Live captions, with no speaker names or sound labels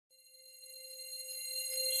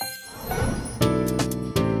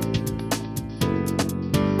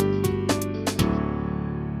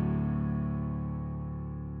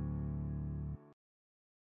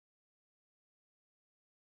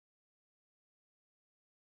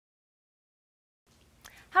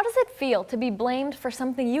How does it feel to be blamed for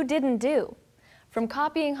something you didn't do? From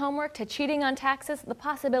copying homework to cheating on taxes, the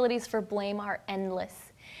possibilities for blame are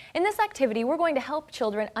endless. In this activity, we're going to help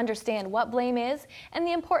children understand what blame is and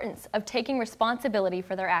the importance of taking responsibility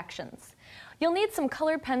for their actions. You'll need some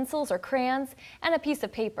colored pencils or crayons and a piece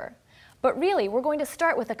of paper. But really, we're going to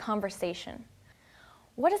start with a conversation.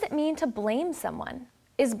 What does it mean to blame someone?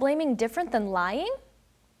 Is blaming different than lying?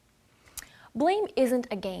 Blame isn't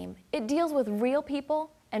a game. It deals with real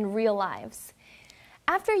people and real lives.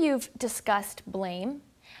 After you've discussed blame,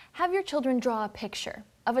 have your children draw a picture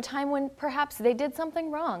of a time when perhaps they did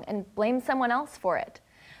something wrong and blame someone else for it.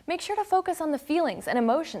 Make sure to focus on the feelings and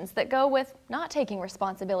emotions that go with not taking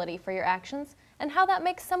responsibility for your actions and how that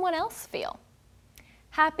makes someone else feel.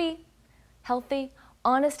 Happy, healthy,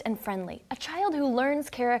 honest, and friendly. A child who learns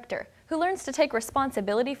character, who learns to take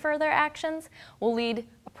responsibility for their actions, will lead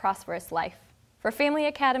a prosperous life. For Family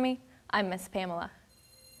Academy, I'm Miss Pamela.